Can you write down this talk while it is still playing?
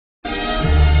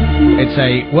It's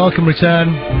a welcome return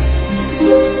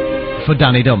for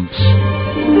Danny Dumps.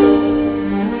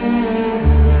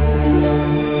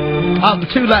 The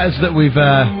two letters that we've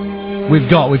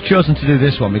chosen to do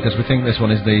this one because we think this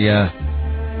one is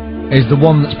the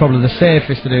one that's probably the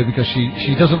safest to do because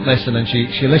she doesn't listen and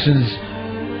she listens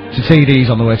to CDs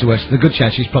on the way to work. So there's a good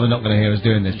chance she's probably not going to hear us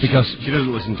doing this because she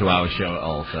doesn't listen to our show at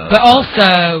all. So. But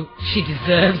also, she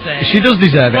deserves it. She does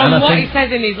deserve it. From and what I think, he says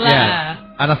in his letter. Yeah,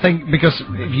 and I think because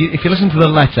if you listen to the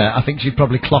letter, I think she'd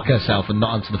probably clock herself and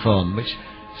not answer the phone, which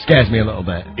scares me a little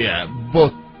bit. Yeah,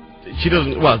 but she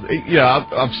doesn't. Well, yeah,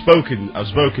 I've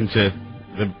spoken to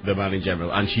the man in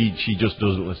general, and she just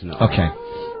doesn't listen. Okay.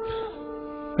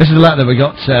 This is the letter that we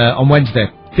got on Wednesday.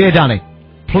 Dear Danny,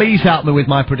 please help me with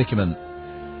my predicament.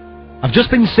 I've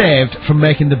just been saved from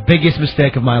making the biggest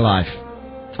mistake of my life.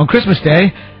 On Christmas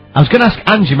Day, I was going to ask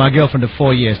Angie, my girlfriend of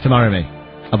 4 years, to marry me.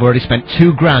 I've already spent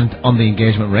 $2 grand on the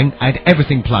engagement ring. I had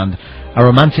everything planned. A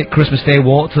romantic Christmas Day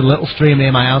walk to the little stream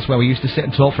near my house where we used to sit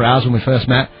and talk for hours when we first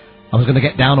met. I was going to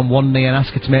get down on one knee and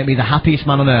ask her to make me the happiest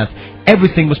man on earth.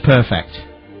 Everything was perfect.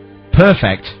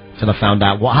 Perfect, till I found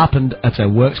out what happened at her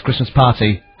work's Christmas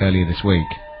party earlier this week.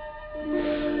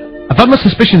 I've had my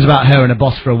suspicions about her and her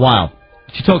boss for a while.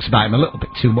 She talks about him a little bit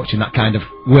too much in that kind of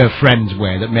we're friends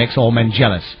way that makes all men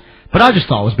jealous. But I just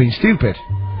thought I was being stupid.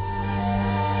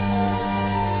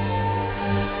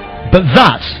 But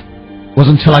that was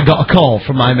until I got a call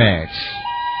from my mate,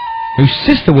 whose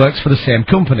sister works for the same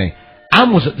company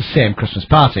and was at the same Christmas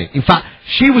party. In fact,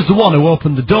 she was the one who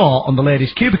opened the door on the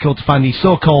ladies' cubicle to find the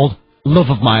so-called love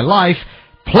of my life,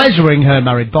 pleasuring her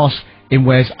married boss in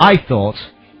ways I thought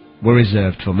were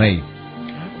reserved for me.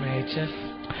 Outrageous.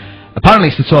 Apparently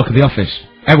it's the talk of the office.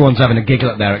 Everyone's having a giggle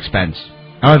at their expense.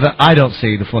 However, I don't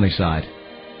see the funny side.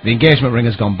 The engagement ring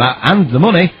has gone back, and the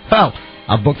money, well,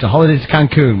 I've booked a holiday to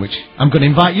Cancun, which I'm going to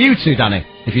invite you to, Danny,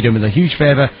 if you do me the huge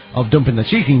favour of dumping the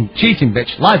cheating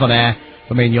bitch live on air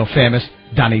for me in your famous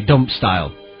Danny Dump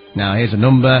style. Now, here's a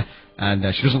number, and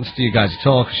she doesn't listen to you guys at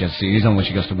all, because she has CDs on when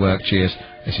she goes to work. Cheers.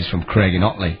 This is from Craig in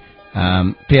Otley.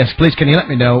 P.S. Please, can you let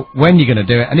me know when you're going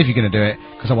to do it, and if you're going to do it,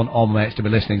 because I want all my mates to be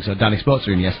listening. So Danny spoke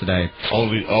to him yesterday.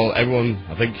 Everyone,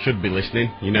 I think, should be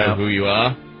listening. You know who you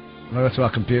are. I'll go to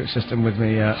our computer system with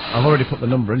me. I've already put the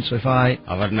number in, so if I've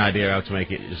had an idea how to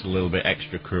make it just a little bit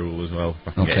extra cruel as well.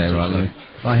 Okay, right.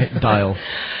 If I hit dial.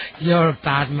 You're a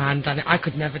bad man, Danny. I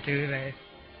could never do this.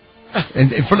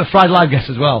 in front of Fried Live guests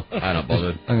as well. I'm not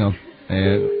bothered. Hang on.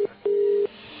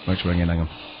 Let's ring in, hang on.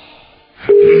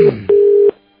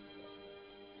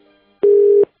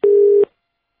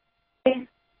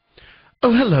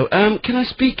 Oh, hello. Can I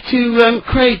speak to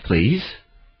Craig, please?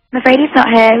 I'm afraid he's not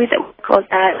here. He's at work all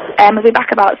day. He'll be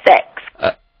back about 6.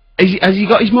 Has he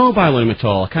got his mobile on him at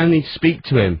all? I kind of need to speak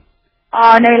to him.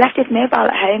 Oh, no, he left his mobile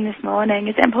at home this morning.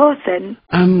 Is it important?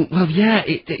 Well, yeah,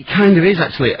 it kind of is,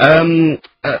 actually.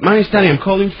 My name's Danny. I'm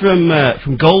calling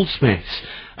from Goldsmiths.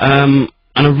 And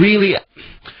I really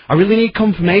need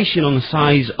confirmation on the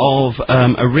size of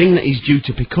a ring that he's due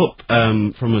to pick up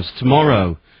from us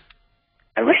tomorrow.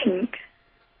 A ring?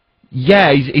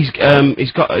 Yeah, he's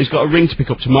got a ring to pick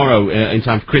up tomorrow in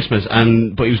time for Christmas,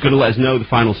 but he was going to let us know the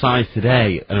final size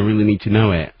today, and I really need to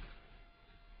know it.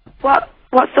 What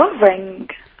sort of ring?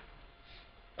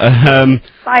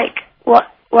 Like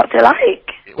what's it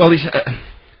like? Well,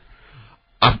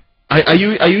 are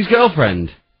you his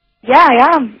girlfriend? Yeah,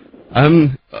 I am.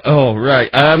 Oh right.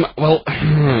 Well.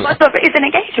 What sort of is an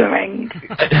engagement ring?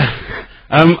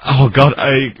 Oh God,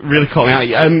 I really caught me out.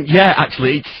 Yeah,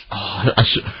 actually,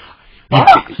 it's.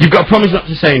 You've got to promise not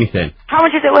to say anything. How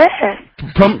much is it worth?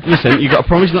 Listen, you've got to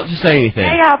promise not to say anything.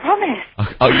 Yeah, I promise.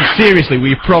 Seriously, will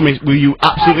you promise? Will you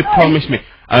absolutely promise me?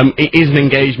 It is an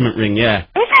engagement ring, yeah.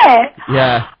 Is it?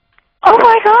 Yeah. Oh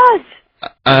my God.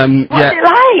 What's it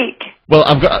like? Well,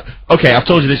 I've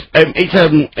told you this.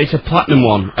 It's a platinum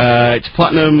one. It's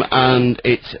platinum and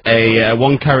it's a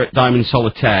 1 carat diamond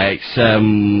solitaire. It's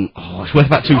worth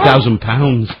about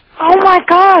 £2,000. Oh my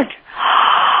God.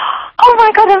 Oh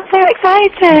my God, I'm so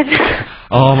excited.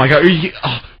 Oh my God.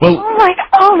 Well. Oh my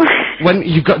God. When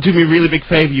you've got to do me a really big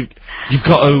favour, you've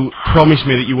got to promise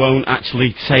me that you won't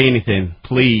actually say anything,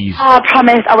 please. Oh, I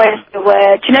promise I won't say a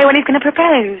word. Do you know when he's going to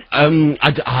propose?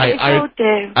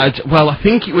 Well, I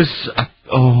think it was.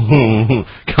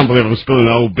 Can't believe I'm spilling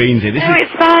old beans here.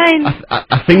 It's fine.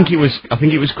 I think it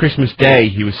was Christmas Day.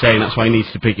 He was saying that's why he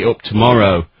needs to pick it up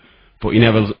tomorrow, but he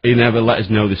never let us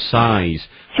know the size.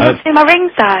 Do you want to see my ring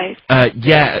size?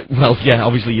 Yeah. Well, yeah.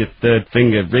 Obviously, your third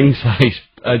finger ring size.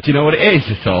 Do you know what it is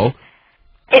at all?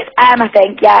 It's M, I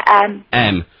think. Yeah, M.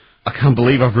 M. I can't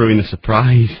believe I've ruined the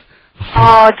surprise.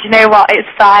 Oh, do you know what? It's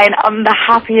fine. I'm the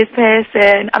happiest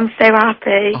person. I'm so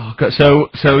happy. Oh, God.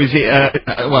 So is it?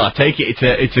 Well, I take it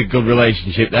it's a good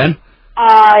relationship then.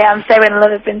 Oh, yeah, I'm so in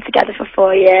love. We've been together for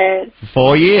 4 years.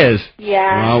 4 years.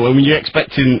 Yeah. Well, when were you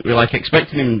expecting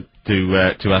him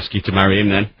to ask you to marry him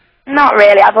then? Not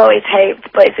really. I've always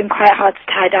hoped, but it's been quite hard to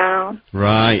tie down.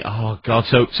 Right. Oh God.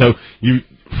 So you.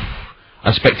 I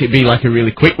expect it'd be like a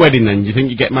really quick wedding then. Do you think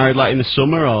you get married like in the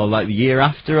summer or like the year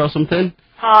after or something?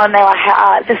 Oh no,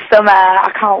 this summer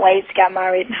I can't wait to get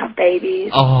married and have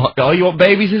babies. Oh, you want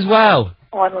babies as well?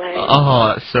 Only.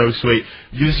 Oh, that's so sweet.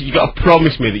 You got to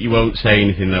promise me that you won't say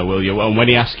anything though, will you? And when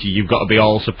he asks you, you've got to be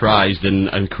all surprised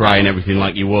and cry and everything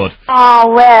like you would. Oh,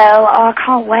 Will. Oh, I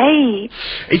can't wait.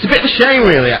 It's a bit of a shame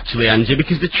really, actually, Angie,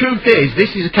 because the truth is,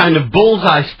 this is a kind of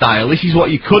bullseye style. This is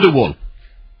what you could have won.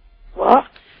 What?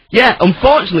 Yeah,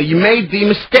 unfortunately, you made the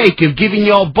mistake of giving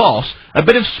your boss a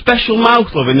bit of special mouth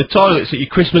love in the toilets at your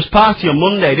Christmas party on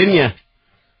Monday, didn't you?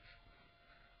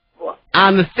 What?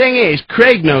 And the thing is,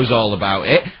 Craig knows all about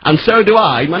it, and so do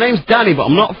I. My name's Danny, but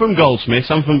I'm not from Goldsmiths.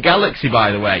 I'm from Galaxy,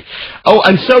 by the way. Oh,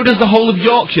 and so does the whole of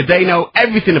Yorkshire. They know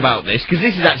everything about this, because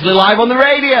this is actually live on the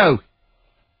radio.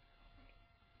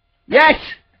 Yes?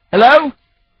 Hello?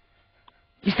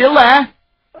 You still there?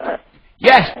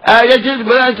 Yes,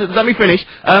 let me finish.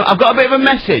 I've got a bit of a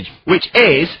message, which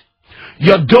is,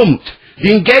 you're dumped.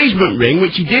 The engagement ring,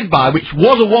 which you did buy, which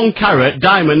was a 1 carat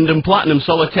diamond and platinum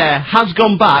solitaire, has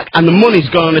gone back, and the money's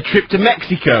gone on a trip to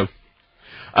Mexico.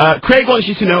 Craig wants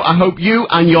you to know, I hope you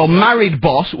and your married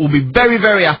boss will be very,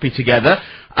 very happy together,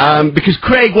 because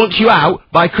Craig wants you out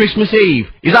by Christmas Eve.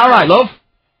 Is that alright, love?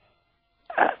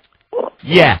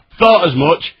 Yeah, thought as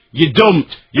much. You're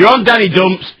dumped. You're on Danny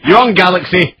Dumps. You're on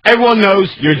Galaxy. Everyone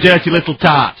knows you're a dirty little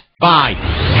tart. Bye.